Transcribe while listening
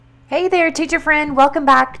Hey there, teacher friend. Welcome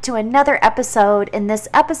back to another episode. In this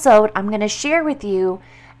episode, I'm going to share with you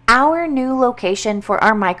our new location for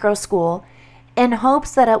our micro school in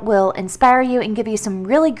hopes that it will inspire you and give you some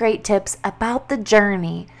really great tips about the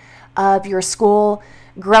journey of your school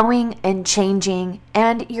growing and changing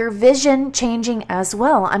and your vision changing as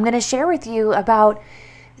well. I'm going to share with you about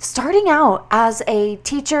starting out as a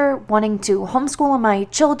teacher wanting to homeschool my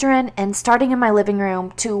children and starting in my living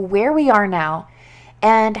room to where we are now,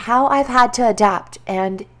 and how I've had to adapt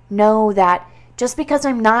and know that just because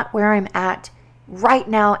I'm not where I'm at right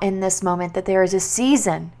now in this moment, that there is a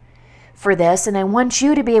season for this. And I want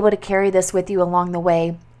you to be able to carry this with you along the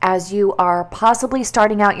way as you are possibly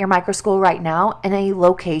starting out your micro school right now in a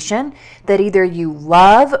location that either you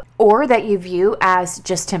love or that you view as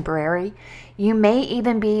just temporary. You may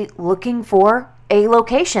even be looking for a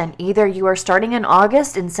location. Either you are starting in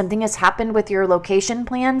August and something has happened with your location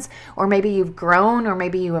plans, or maybe you've grown, or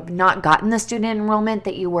maybe you have not gotten the student enrollment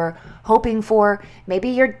that you were hoping for. Maybe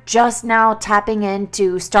you're just now tapping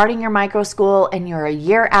into starting your micro school and you're a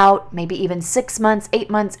year out, maybe even 6 months, 8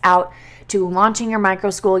 months out to launching your micro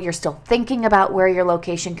school. You're still thinking about where your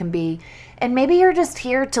location can be, and maybe you're just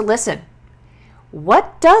here to listen.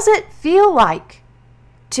 What does it feel like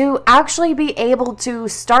to actually be able to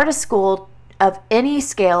start a school of any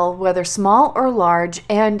scale, whether small or large,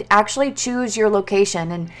 and actually choose your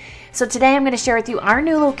location? And so today I'm going to share with you our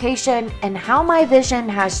new location and how my vision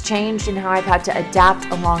has changed and how I've had to adapt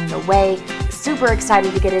along the way. Super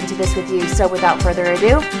excited to get into this with you. So without further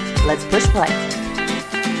ado, let's push play.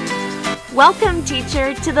 Welcome,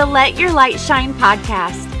 teacher, to the Let Your Light Shine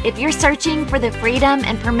podcast. If you're searching for the freedom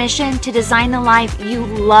and permission to design the life you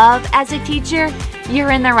love as a teacher,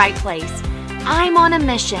 you're in the right place. I'm on a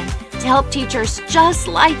mission to help teachers just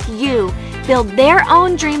like you build their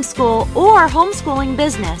own dream school or homeschooling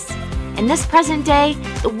business. In this present day,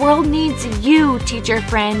 the world needs you, teacher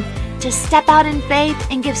friend, to step out in faith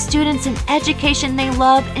and give students an education they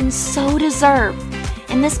love and so deserve.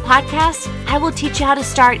 In this podcast, I will teach you how to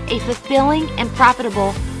start a fulfilling and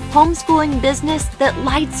profitable homeschooling business that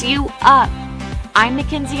lights you up. I'm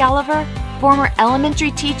Mackenzie Oliver, former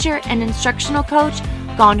elementary teacher and instructional coach,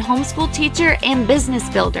 gone homeschool teacher and business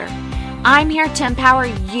builder. I'm here to empower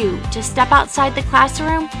you to step outside the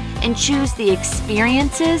classroom and choose the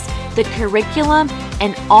experiences, the curriculum,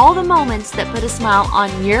 and all the moments that put a smile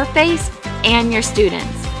on your face and your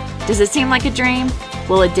students. Does it seem like a dream?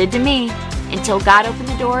 Well, it did to me, until God opened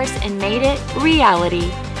the doors and made it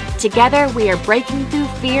reality. Together, we are breaking through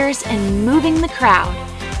fears and moving the crowd.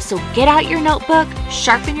 So get out your notebook,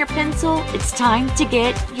 sharpen your pencil. It's time to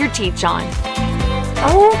get your teach on.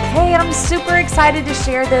 Okay, I'm super excited to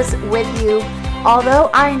share this with you, although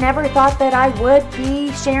I never thought that I would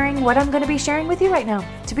be sharing what I'm going to be sharing with you right now,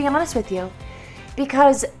 to be honest with you,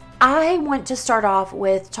 because I want to start off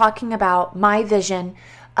with talking about my vision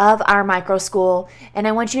of our micro school, and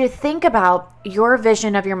I want you to think about your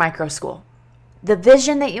vision of your micro school, the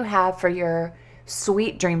vision that you have for your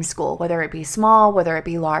sweet dream school, whether it be small, whether it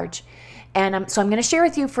be large. And so I'm going to share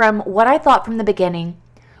with you from what I thought from the beginning,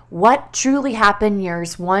 what truly happened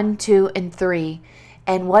years 1, 2, and 3,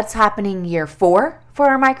 and what's happening year 4 for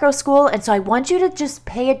our micro school. And so I want you to just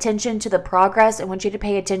pay attention to the progress. I want you to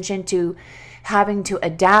pay attention to having to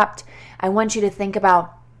adapt. I want you to think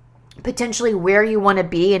about potentially where you want to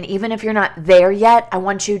be. And even if you're not there yet, I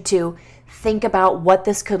want you to think about what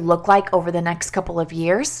this could look like over the next couple of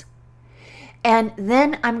years. And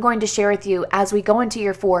then I'm going to share with you, as we go into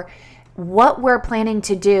year 4, what we're planning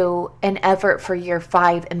to do in effort for year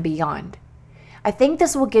 5 and beyond. I think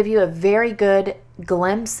this will give you a very good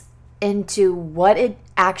glimpse into what it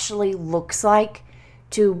actually looks like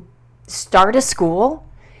to start a school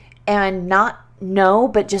and not know,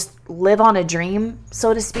 but just live on a dream,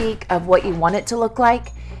 so to speak, of what you want it to look like,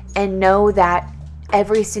 and know that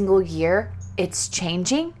every single year it's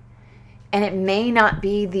changing, and it may not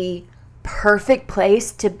be the perfect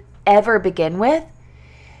place to ever begin with,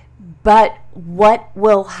 but what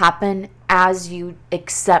will happen as you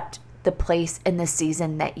accept the place and the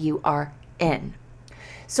season that you are in.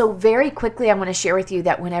 So very quickly, I want to share with you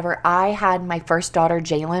that whenever I had my first daughter,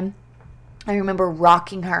 Jalen, I remember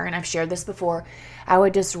rocking her, and I've shared this before. I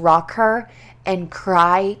would just rock her and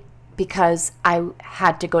cry because I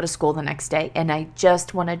had to go to school the next day, and I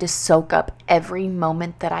just wanted to soak up every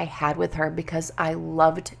moment that I had with her because I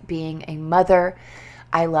loved being a mother.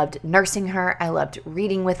 I loved nursing her. I loved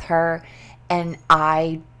reading with her, and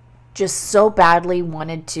I just so badly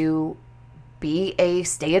wanted to be a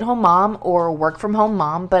stay-at-home mom or work-from-home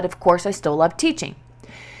mom, but of course I still loved teaching.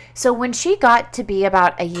 So when she got to be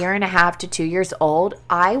about 1.5 to 2 years old,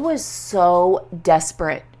 I was so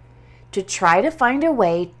desperate to try to find a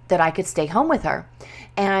way that I could stay home with her.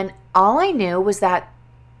 And all I knew was that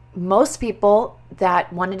most people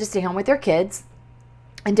that wanted to stay home with their kids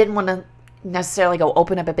and didn't want to necessarily go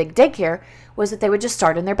open up a big daycare was that they would just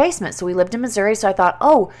start in their basement. So we lived in Missouri. So I thought,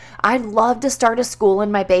 oh, I'd love to start a school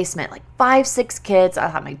in my basement, like 5, 6 kids. I'll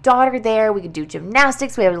have my daughter there. We could do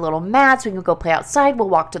gymnastics. We have little mats. We can go play outside. We'll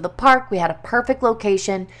walk to the park. We had a perfect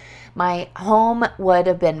location. My home would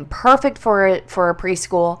have been perfect for a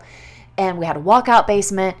preschool. And we had a walkout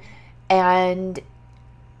basement. And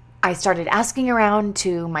I started asking around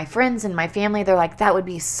to my friends and my family. They're like, that would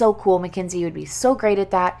be so cool, Mackenzie. You would be so great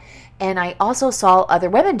at that. And I also saw other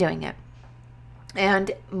women doing it.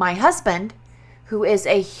 And my husband, who is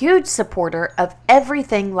a huge supporter of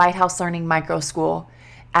everything Lighthouse Learning Microschool,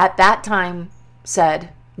 at that time said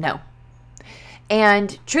no.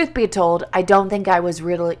 And truth be told, I don't think I was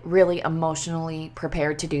really emotionally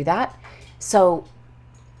prepared to do that. So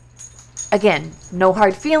again, no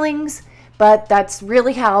hard feelings, but that's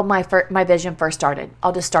really how my vision first started.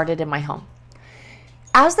 I'll just start it in my home.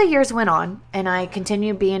 As the years went on and I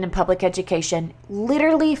continued being in public education,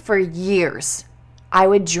 literally for years, I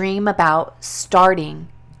would dream about starting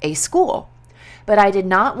a school. But I did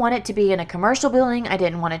not want it to be in a commercial building. I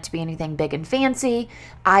didn't want it to be anything big and fancy.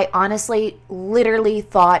 I honestly, literally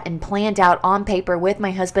thought and planned out on paper with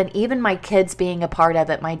my husband, even my kids being a part of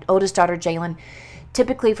it. My oldest daughter, Jalen,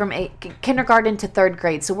 typically from kindergarten to 3rd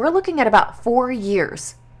grade. So we're looking at about 4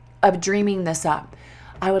 years of dreaming this up.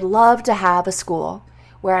 I would love to have a school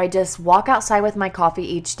where I just walk outside with my coffee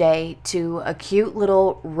each day to a cute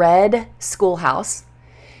little red schoolhouse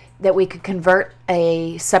that we could convert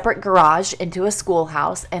a separate garage into a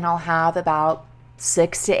schoolhouse, and I'll have about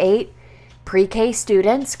 6 to 8 pre-K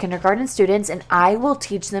students, kindergarten students, and I will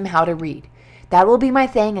teach them how to read. That will be my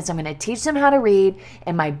thing, is I'm going to teach them how to read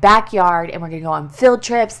in my backyard, and we're going to go on field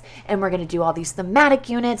trips, and we're going to do all these thematic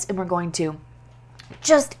units, and we're going to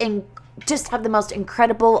just have the most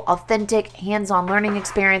incredible, authentic, hands-on learning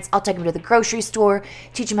experience. I'll take them to the grocery store,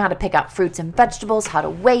 teach them how to pick out fruits and vegetables, how to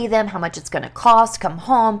weigh them, how much it's going to cost. Come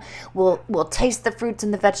home, we'll taste the fruits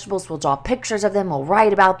and the vegetables, we'll draw pictures of them, we'll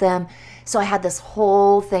write about them. So I had this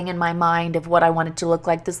whole thing in my mind of what I wanted to look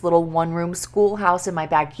like, this little one-room schoolhouse in my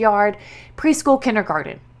backyard, preschool,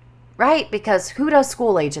 kindergarten, right? Because who does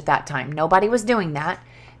school age at that time? Nobody was doing that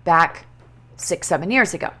back 6, 7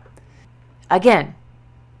 years ago. Again,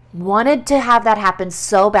 wanted to have that happen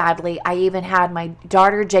so badly. I even had my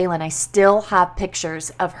daughter, Jalen, I still have pictures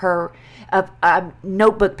of her, of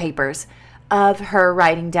notebook papers of her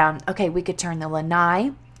writing down, okay, we could turn the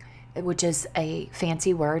lanai, which is a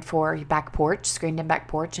fancy word for back porch, screened-in back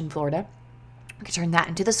porch in Florida. We could turn that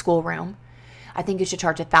into the schoolroom. I think you should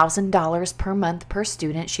charge $1,000 per month per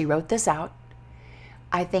student. She wrote this out.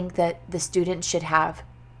 I think that the students should have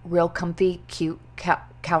real comfy, cute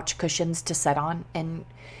couch cushions to sit on and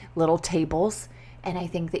little tables. And I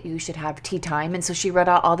think that you should have tea time. And so she wrote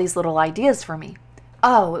out all these little ideas for me.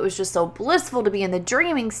 Oh, it was just so blissful to be in the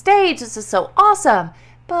dreaming stage. This is so awesome.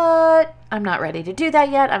 But I'm not ready to do that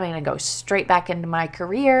yet. I'm going to go straight back into my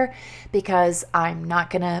career because I'm not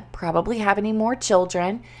going to probably have any more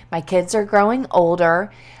children. My kids are growing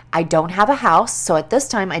older. I don't have a house. So at this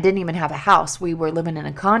time, I didn't even have a house. We were living in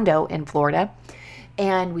a condo in Florida,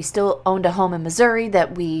 and we still owned a home in Missouri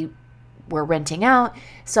that we were renting out.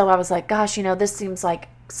 So I was like, gosh, this seems like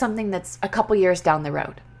something that's a couple years down the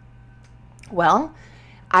road. Well,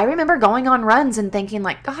 I remember going on runs and thinking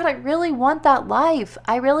like, God, I really want that life.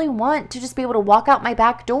 I really want to just be able to walk out my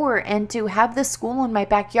back door and to have this school in my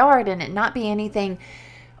backyard and it not be anything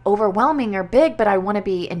overwhelming or big, but I want to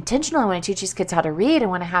be intentional. I want to teach these kids how to read. I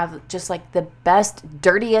want to have just like the best,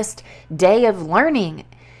 dirtiest day of learning.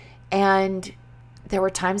 And there were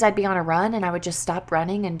times I'd be on a run and I would just stop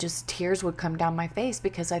running and just tears would come down my face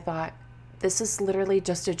because I thought, this is literally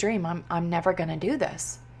just a dream. I'm never going to do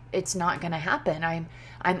this. It's not going to happen. I'm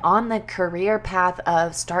on the career path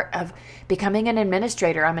of becoming an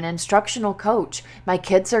administrator. I'm an instructional coach. My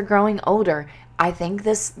kids are growing older. I think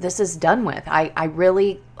this is done with. I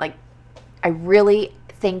really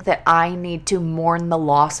think that I need to mourn the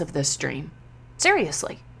loss of this dream.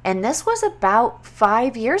 Seriously. And this was about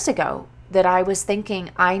 5 years ago that I was thinking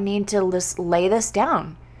I need to lay this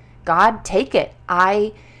down. God, take it.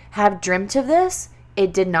 I have dreamt of this.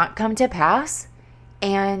 It did not come to pass.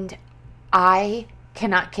 And I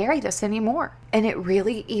cannot carry this anymore. And it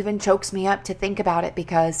really even chokes me up to think about it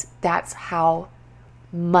because that's how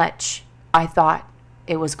much I thought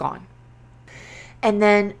it was gone. And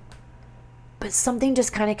then, but something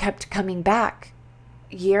just kind of kept coming back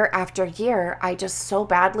year after year. I just so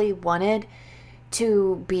badly wanted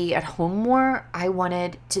to be at home more. I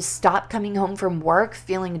wanted to stop coming home from work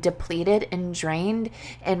feeling depleted and drained,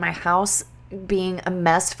 and my house being a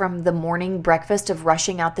mess from the morning breakfast of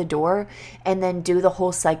rushing out the door, and then do the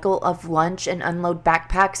whole cycle of lunch and unload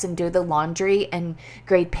backpacks and do the laundry and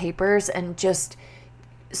grade papers and just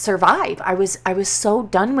survive. I was so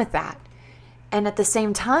done with that. And at the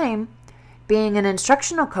same time, being an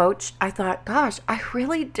instructional coach, I thought, gosh, I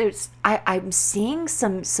really do. I'm seeing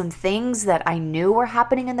some things that I knew were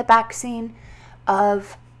happening in the back scene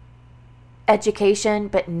of education,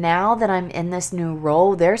 but now that I'm in this new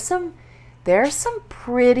role, there's some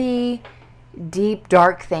pretty deep,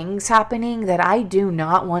 dark things happening that I do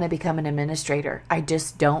not want to become an administrator. I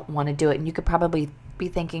just don't want to do it. And you could probably be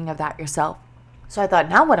thinking of that yourself. So I thought,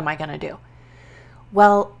 now what am I going to do?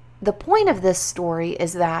 Well, the point of this story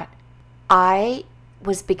is that I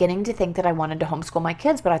was beginning to think that I wanted to homeschool my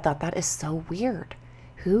kids, but I thought that is so weird.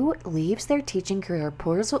 Who leaves their teaching career,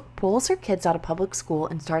 pulls their kids out of public school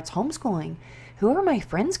and starts homeschooling? Who are my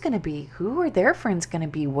friends going to be? Who are their friends going to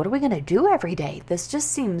be? What are we going to do every day? This just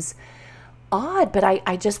seems odd, but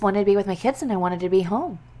I just wanted to be with my kids and I wanted to be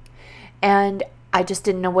home. And I just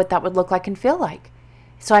didn't know what that would look like and feel like.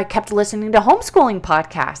 So I kept listening to homeschooling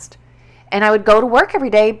podcasts. And I would go to work every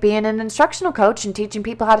day being an instructional coach and teaching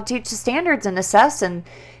people how to teach the standards and assess and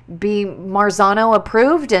be Marzano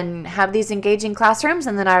approved and have these engaging classrooms.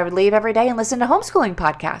 And then I would leave every day and listen to homeschooling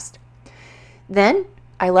podcast. Then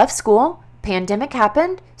I left school. Pandemic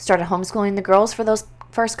happened. Started homeschooling the girls for those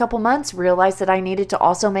first couple months. Realized that I needed to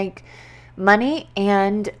also make money.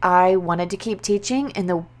 And I wanted to keep teaching. And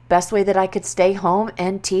the best way that I could stay home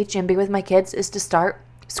and teach and be with my kids is to start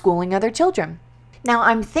schooling other children. Now,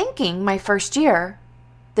 I'm thinking my first year,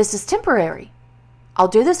 this is temporary. I'll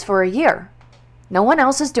do this for a year. No one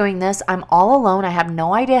else is doing this. I'm all alone. I have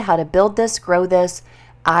no idea how to build this, grow this.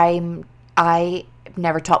 I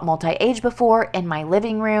never taught multi-age before in my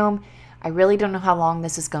living room. I really don't know how long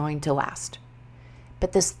this is going to last.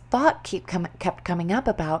 But this thought kept coming up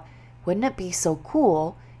about, wouldn't it be so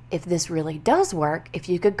cool if this really does work, if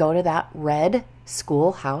you could go to that red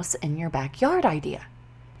schoolhouse in your backyard idea?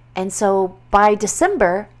 And so by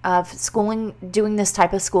December of doing this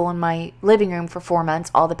type of school in my living room for 4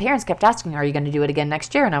 months, all the parents kept asking, are you going to do it again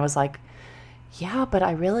next year? And I was like, yeah, but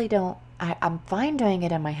I really don't. I'm fine doing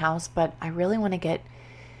it in my house, but I really want to get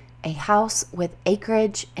a house with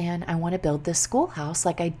acreage and I want to build this schoolhouse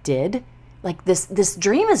like I did. Like this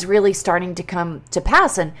dream is really starting to come to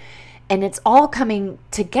pass and it's all coming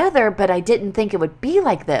together, but I didn't think it would be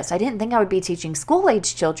like this. I didn't think I would be teaching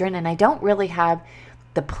school-age children, and I don't really have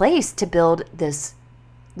the place to build this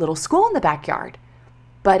little school in the backyard.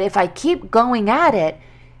 But if I keep going at it,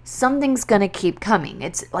 something's going to keep coming.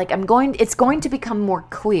 It's like it's going to become more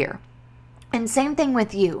clear. And same thing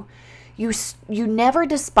with you. You never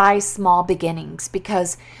despise small beginnings,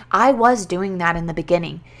 because I was doing that in the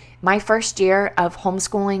beginning. My first year of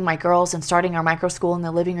homeschooling my girls and starting our microschool in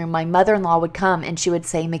the living room, my mother-in-law would come and she would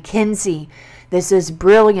say, Mackenzie, this is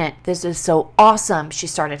brilliant. This is so awesome. She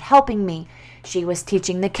started helping me. She was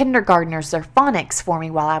teaching the kindergartners their phonics for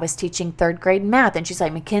me while I was teaching third grade math. And she's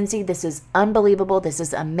like, Mackenzie, this is unbelievable. This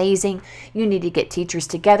is amazing. You need to get teachers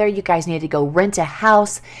together. You guys need to go rent a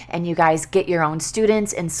house and you guys get your own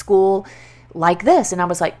students in school like this. And I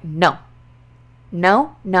was like, no.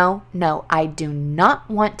 I do not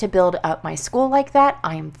want to build up my school like that.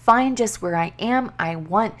 I am fine just where I am. I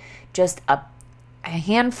want just a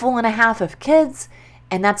handful and a half of kids,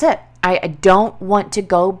 and that's it. I don't want to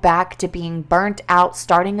go back to being burnt out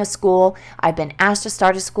starting a school. I've been asked to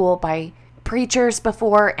start a school by preachers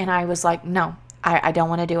before, and I was like, no, I don't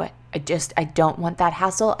want to do it. I don't want that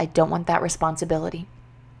hassle. I don't want that responsibility.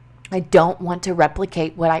 I don't want to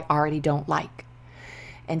replicate what I already don't like.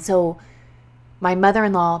 And so my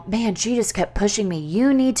mother-in-law, man, she just kept pushing me.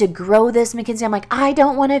 You need to grow this, Mackenzie. I'm like, I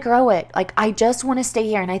don't want to grow it. Like, I just want to stay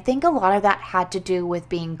here. And I think a lot of that had to do with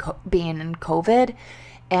being in COVID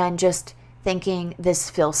and just thinking this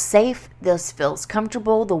feels safe. This feels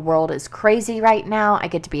comfortable. The world is crazy right now. I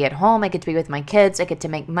get to be at home. I get to be with my kids. I get to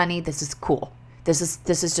make money. This is cool. This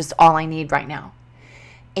is just all I need right now.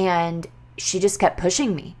 And she just kept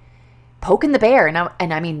pushing me, poking the bear.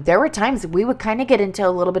 And I mean, there were times we would kind of get into a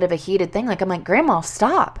little bit of a heated thing. Like, I'm like, Grandma,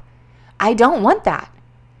 stop. I don't want that.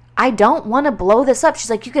 I don't want to blow this up. She's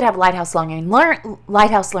like, you could have Lighthouse Learning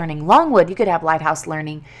Longwood. You could have Lighthouse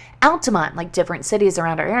Learning Altamont, like different cities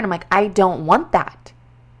around our area. And I'm like, I don't want that.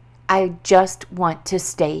 I just want to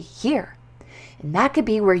stay here. And that could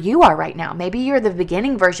be where you are right now. Maybe you're the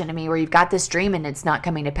beginning version of me where you've got this dream and it's not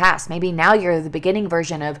coming to pass. Maybe now you're the beginning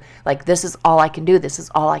version of like, this is all I can do. This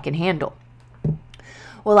is all I can handle.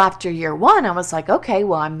 Well, after year one, I was like, okay,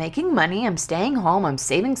 well, I'm making money. I'm staying home. I'm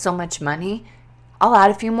saving so much money. I'll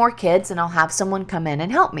add a few more kids and I'll have someone come in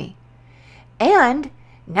and help me. And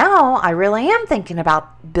now I really am thinking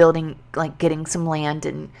about building, like getting some land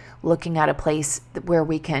and looking at a place where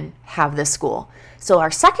we can have this school. So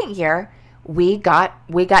our second year, we got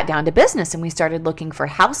down to business and we started looking for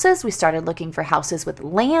houses. We started looking for houses with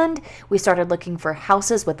land. We started looking for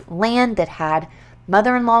houses with land that had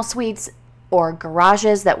mother-in-law suites or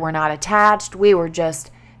garages that were not attached. We were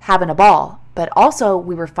just having a ball. But also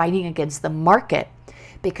we were fighting against the market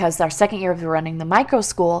because our second year of running the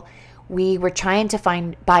Microschool, we were trying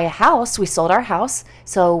to buy a house. We sold our house.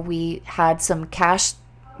 So we had some cash,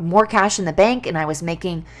 more cash in the bank, and I was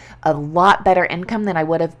making a lot better income than I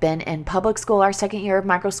would have been in public school. Our second year of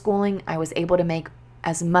microschooling, I was able to make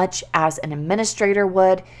as much as an administrator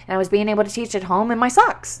would, and I was being able to teach at home in my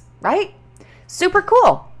socks, right? Super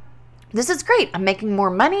cool. This is great. I'm making more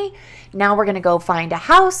money. Now we're going to go find a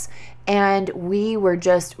house. And we were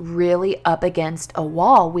just really up against a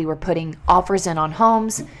wall. We were putting offers in on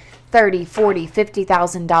homes, $30,000, $40,000,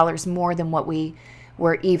 $50,000 more than what we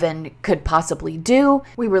were even could possibly do.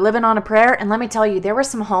 We were living on a prayer. And let me tell you, there were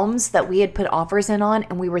some homes that we had put offers in on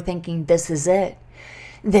and we were thinking, this is it.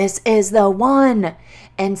 This is the one.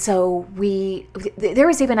 And so there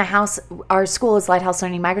was even a house, our school is Lighthouse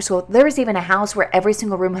Learning Microschool. There was even a house where every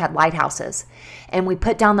single room had lighthouses. And we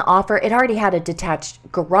put down the offer. It already had a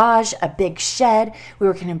detached garage, a big shed. We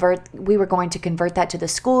were going to convert that to the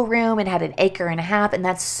schoolroom. It had 1.5 acres, and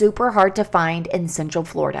that's super hard to find in Central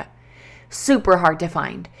Florida. Super hard to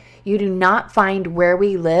find. You do not find where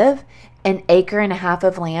we live 1.5 acres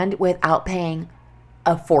of land without paying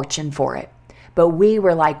a fortune for it. But we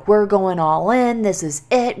were like, we're going all in. This is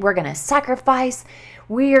it. We're going to sacrifice.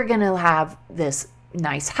 We are going to have this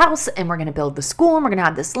nice house and we're going to build the school and we're going to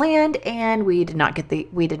have this land. And we did not get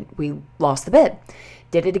we lost the bid.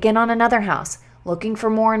 Did it again on another house, looking for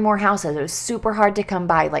more and more houses. It was super hard to come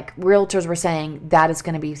by. Like realtors were saying, that is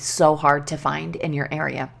going to be so hard to find in your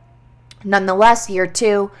area. Nonetheless, year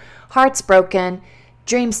 2, hearts broken.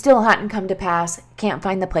 Dreams still hadn't come to pass. Can't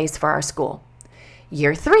find the place for our school.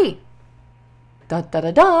 Year 3.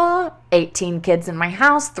 18 kids in my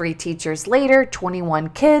house, 3 teachers later, 21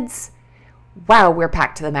 kids. Wow, we're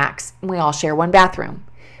packed to the max. And we all share one bathroom.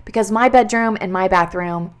 Because my bedroom and my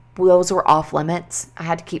bathroom, those were off limits. I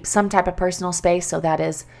had to keep some type of personal space. So that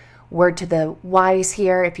is word to the wise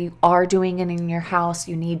here. If you are doing it in your house,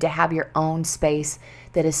 you need to have your own space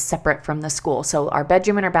that is separate from the school. So our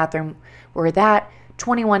bedroom and our bathroom were that.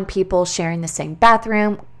 21 people sharing the same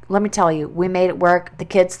bathroom. Let me tell you, we made it work. The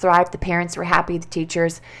kids thrived. The parents were happy. The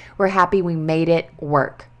teachers were happy. We made it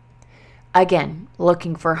work. Again,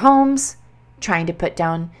 looking for homes, trying to put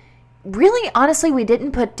down, really, honestly, we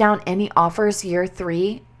didn't put down any offers year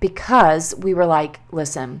 3 because we were like,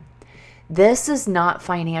 listen, this is not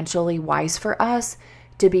financially wise for us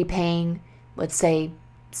to be paying, let's say,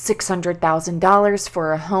 $600,000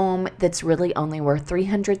 for a home that's really only worth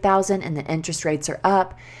 $300,000 and the interest rates are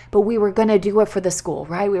up. But we were going to do it for the school,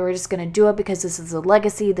 right? We were just going to do it because this is the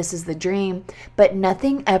legacy, this is the dream, but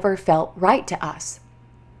nothing ever felt right to us.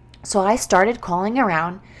 So I started calling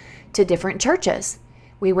around to different churches.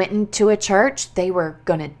 We went into a church. They were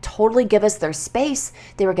going to totally give us their space.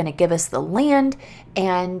 They were going to give us the land,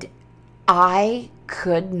 and I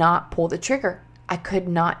could not pull the trigger. I could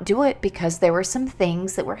not do it because there were some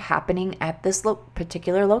things that were happening at this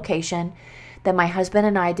particular location that my husband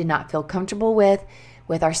and I did not feel comfortable with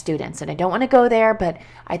our students. And I don't want to go there, but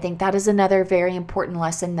I think that is another very important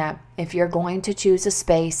lesson that if you're going to choose a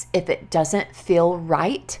space, if it doesn't feel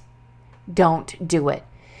right, don't do it.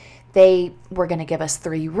 They were going to give us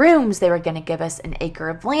 3 rooms. They were going to give us 1 acre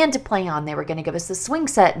of land to play on. They were going to give us the swing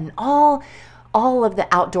set and all of the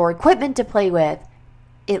outdoor equipment to play with.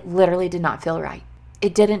 It literally did not feel right.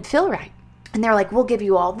 It didn't feel right. And they're like, we'll give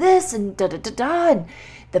you all this and da-da-da-da. And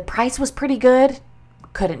the price was pretty good.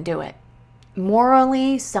 Couldn't do it.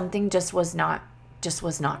 Morally, something just was not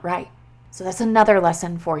right. So that's another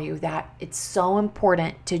lesson for you, that it's so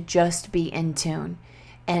important to just be in tune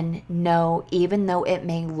and know, even though it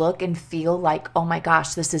may look and feel like, oh my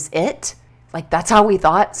gosh, this is it. Like that's how we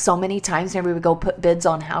thought so many times when we would go put bids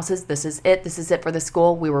on houses. This is it for the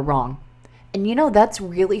school. We were wrong. And you know, that's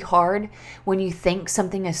really hard when you think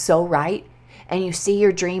something is so right and you see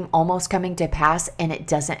your dream almost coming to pass and it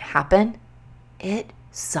doesn't happen. It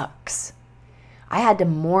sucks. I had to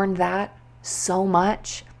mourn that so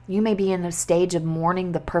much. You may be in a stage of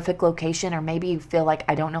mourning the perfect location, or maybe you feel like,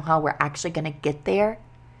 I don't know how we're actually going to get there.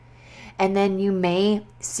 And then you may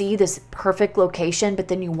see this perfect location, but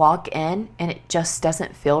then you walk in and it just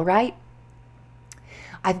doesn't feel right.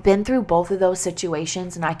 I've been through both of those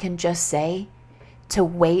situations, and I can just say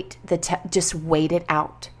to just wait it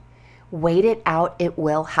out. Wait it out. It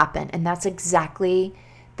will happen. And that's exactly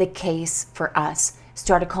the case for us.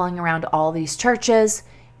 Started calling around all these churches.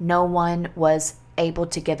 No one was able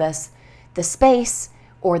to give us the space,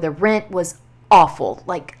 or the rent was awful.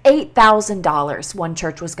 Like $8,000 one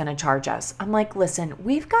church was going to charge us. I'm like, listen,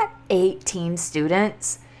 we've got 18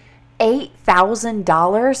 students.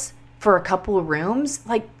 $8,000 for a couple of rooms?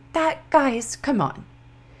 Like that, guys, come on.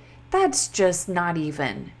 That's not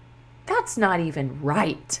even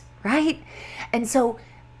right? And so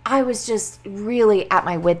I was just really at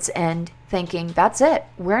my wit's end thinking, that's it.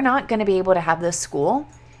 We're not going to be able to have this school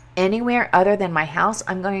anywhere other than my house.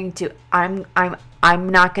 I'm not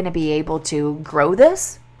going to be able to grow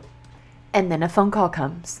this. And then a phone call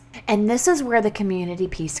comes. And this is where the community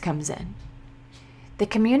piece comes in. The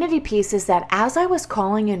community piece is that as I was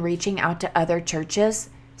calling and reaching out to other churches,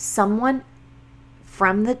 someone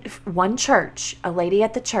from the one church, a lady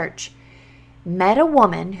at the church, met a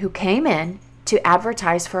woman who came in to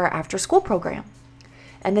advertise for our after school program.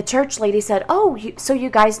 And the church lady said, so you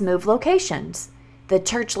guys move locations. The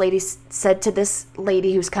church lady said to this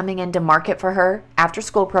lady who's coming in to market for her after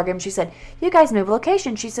school program, she said, you guys move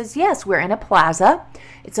location. She says, yes, we're in a plaza.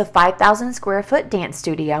 It's a 5,000 square foot dance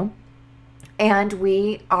studio. And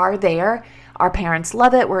we are there. Our parents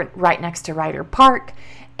love it. We're right next to Ryder Park.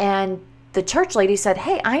 And the church lady said,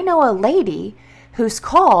 hey, I know a lady who's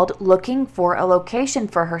called looking for a location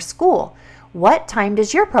for her school. What time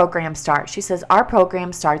does your program start? She says, our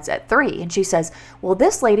program starts at 3. And she says, well,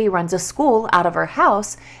 this lady runs a school out of her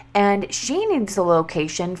house, and she needs a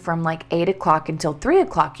location from like 8 o'clock until 3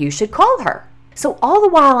 o'clock. You should call her. So all the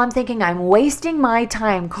while I'm thinking I'm wasting my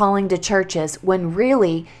time calling to churches, when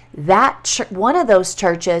really one of those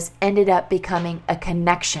churches ended up becoming a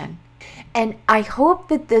connection. And I hope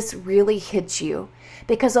that this really hits you,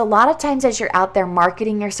 because a lot of times as you're out there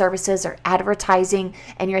marketing your services or advertising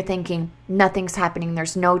and you're thinking nothing's happening,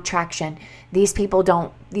 there's no traction, these people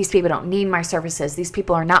don't need my services, these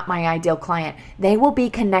people are not my ideal client, they will be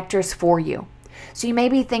connectors for you. So you may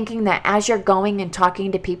be thinking that as you're going and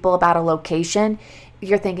talking to people about a location,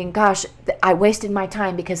 you're thinking, gosh, I wasted my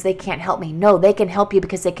time because they can't help me. No, they can help you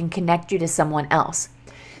because they can connect you to someone else.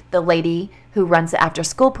 The lady who runs the after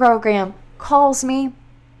school program calls me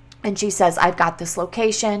and she says, I've got this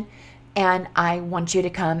location and I want you to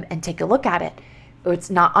come and take a look at it. It's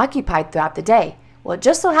not occupied throughout the day. Well, it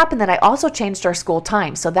just so happened that I also changed our school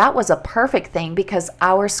time. So that was a perfect thing, because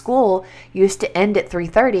our school used to end at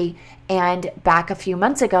 3:30. And back a few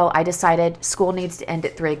months ago, I decided school needs to end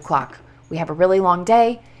at 3 o'clock. We have a really long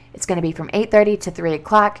day. It's going to be from 8:30 to 3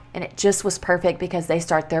 o'clock. And it just was perfect because they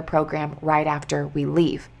start their program right after we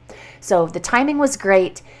leave. So the timing was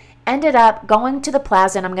great. Ended up going to the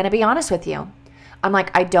plaza. And I'm going to be honest with you. I'm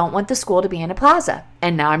like, I don't want the school to be in a plaza.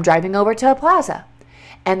 And now I'm driving over to a plaza.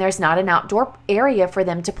 And there's not an outdoor area for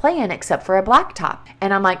them to play in except for a blacktop.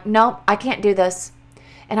 And I'm like, no, I can't do this.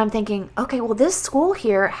 And I'm thinking, okay, well, this school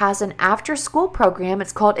here has an after school program.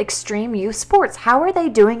 It's called Extreme Youth Sports. How are they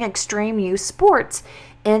doing Extreme Youth Sports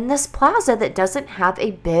in this plaza that doesn't have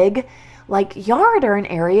a big yard or an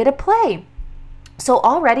area to play? So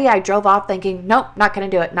already I drove off thinking, nope, not going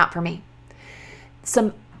to do it. Not for me.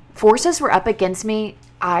 Some forces were up against me.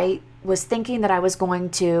 I was thinking that I was going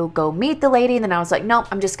to go meet the lady, and then I was like, nope,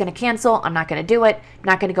 I'm just going to cancel. I'm not going to do it. I'm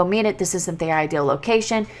not going to go meet it. This isn't the ideal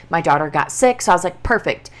location. My daughter got sick, so I was like,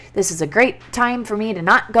 perfect. This is a great time for me to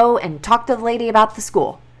not go and talk to the lady about the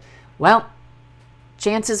school. Well,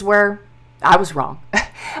 chances were I was wrong.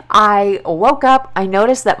 I woke up. I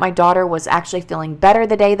noticed that my daughter was actually feeling better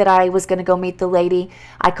the day that I was going to go meet the lady.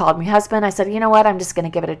 I called my husband. I said, you know what? I'm just going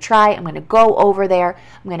to give it a try. I'm going to go over there.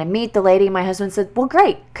 I'm going to meet the lady. My husband said, well,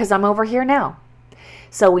 great, because I'm over here now.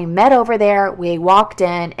 So we met over there. We walked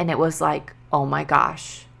in, and it was like, oh my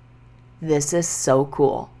gosh, this is so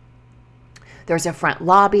cool. There's a front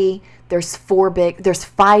lobby. There's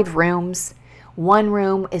 5 rooms. One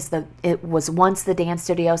room it was once the dance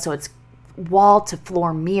studio, so it's wall to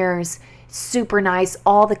floor mirrors, super nice.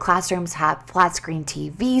 All the classrooms have flat screen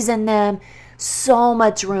TVs in them. So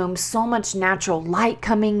much room, so much natural light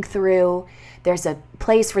coming through. There's a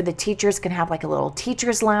place where the teachers can have like a little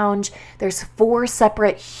teacher's lounge. There's 4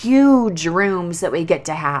 separate huge rooms that we get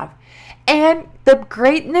to have. And the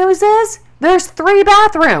great news is there's 3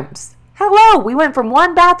 bathrooms. Hello, we went from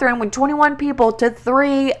 1 bathroom with 21 people to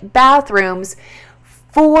 3 bathrooms,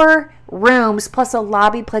 4 rooms plus a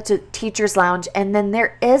lobby plus a teacher's lounge. And then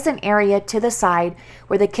there is an area to the side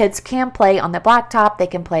where the kids can play on the blacktop. They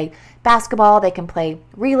can play basketball. They can play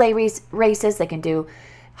relay races. They can do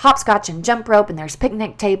hopscotch and jump rope, and there's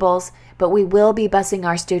picnic tables, but we will be busing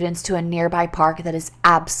our students to a nearby park that is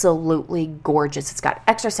absolutely gorgeous. It's got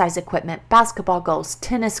exercise equipment, basketball goals,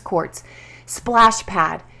 tennis courts, splash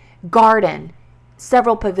pad, garden,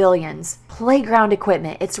 several pavilions, playground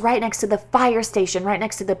equipment. It's right next to the fire station, right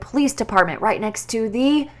next to the police department, right next to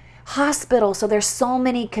the hospital. So there's so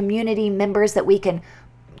many community members that we can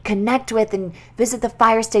connect with and visit the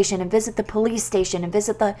fire station and visit the police station and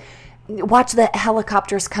watch the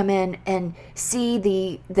helicopters come in and see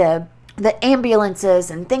the ambulances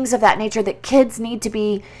and things of that nature that kids need to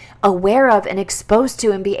be aware of and exposed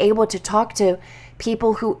to, and be able to talk to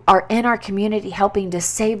people who are in our community helping to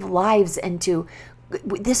save lives.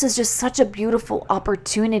 This is just such a beautiful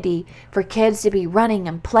opportunity for kids to be running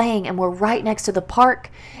and playing, and we're right next to the park.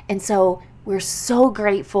 And so we're so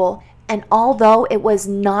grateful. And although it was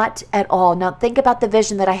not at all, now think about the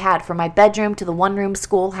vision that I had from my bedroom to the one-room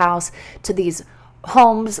schoolhouse to these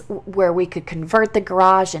homes where we could convert the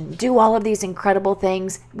garage and do all of these incredible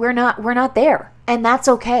things. We're not there. And that's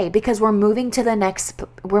okay, because we're moving to the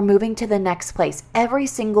next place. Every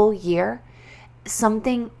single year,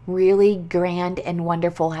 something really grand and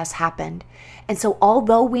wonderful has happened. And so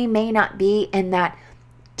although we may not be in that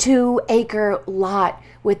 2-acre lot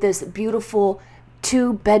with this beautiful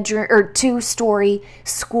 2-bedroom or 2-story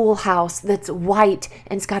schoolhouse that's white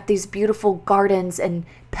and it's got these beautiful gardens and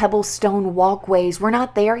pebble stone walkways, we're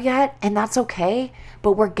not there yet, and that's okay,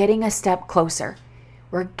 but we're getting a step closer.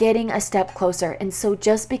 And so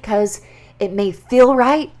just because it may feel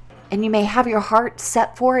right and you may have your heart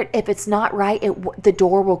set for it, if it's not right, the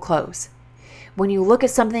door will close. When you look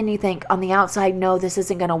at something and you think on the outside, no, this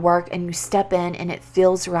isn't going to work, and you step in and it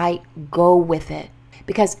feels right, go with it.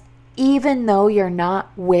 Because even though you're not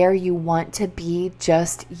where you want to be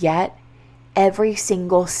just yet, every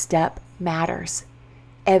single step matters.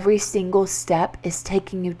 Every single step is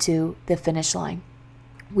taking you to the finish line.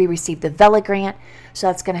 We received the Vela grant, so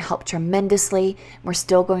that's going to help tremendously. We're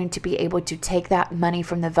still going to be able to take that money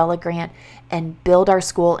from the Vela grant and build our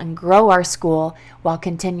school and grow our school while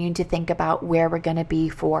continuing to think about where we're going to be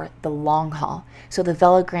for the long haul. So the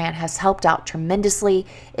Vela grant has helped out tremendously.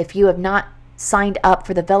 If you have not signed up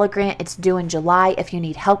for the Vela grant, it's due in July. If you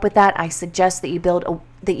need help with that, I suggest that you go to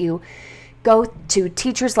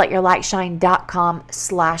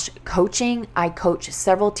teachersletyourlightshine.com/coaching. I coach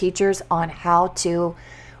several teachers on how to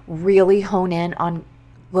really hone in on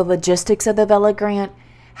the logistics of the Vela grant,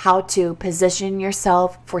 how to position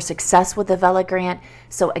yourself for success with the Vela grant.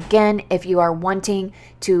 So again, if you are wanting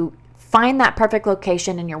to find that perfect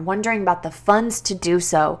location and you're wondering about the funds to do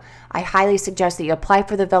so, I highly suggest that you apply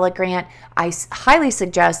for the Vela grant. I highly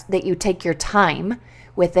suggest that you take your time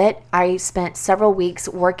with it. I spent several weeks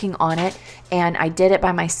working on it, and I did it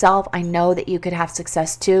by myself. I know that you could have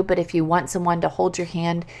success too, but if you want someone to hold your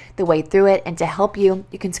hand the way through it and to help you,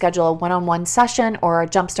 you can schedule a one-on-one session or a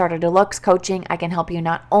Jumpstarter Deluxe coaching. I can help you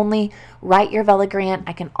not only write your Vela grant,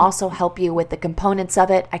 I can also help you with the components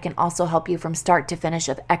of it. I can also help you from start to finish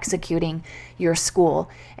of executing your school.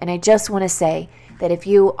 And I just want to say that if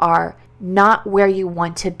you are not where you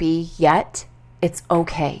want to be yet, it's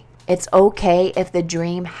okay. It's okay if the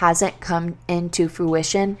dream hasn't come into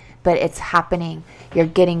fruition, but it's happening. You're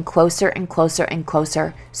getting closer and closer and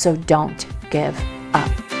closer, so don't give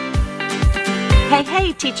up.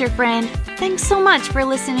 Hey, teacher friend. Thanks so much for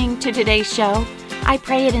listening to today's show. I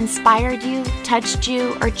pray it inspired you, touched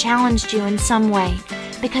you, or challenged you in some way,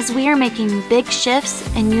 because we are making big shifts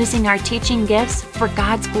and using our teaching gifts for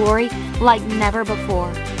God's glory like never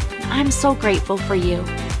before. I'm so grateful for you.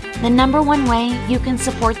 The number one way you can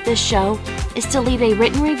support this show is to leave a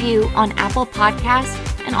written review on Apple Podcasts,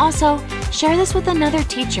 and also share this with another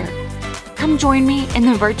teacher. Come join me in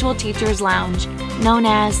the Virtual Teachers Lounge, known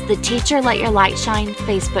as the Teacher Let Your Light Shine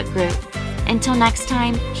Facebook group. Until next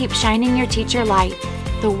time, keep shining your teacher light.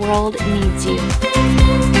 The world needs you.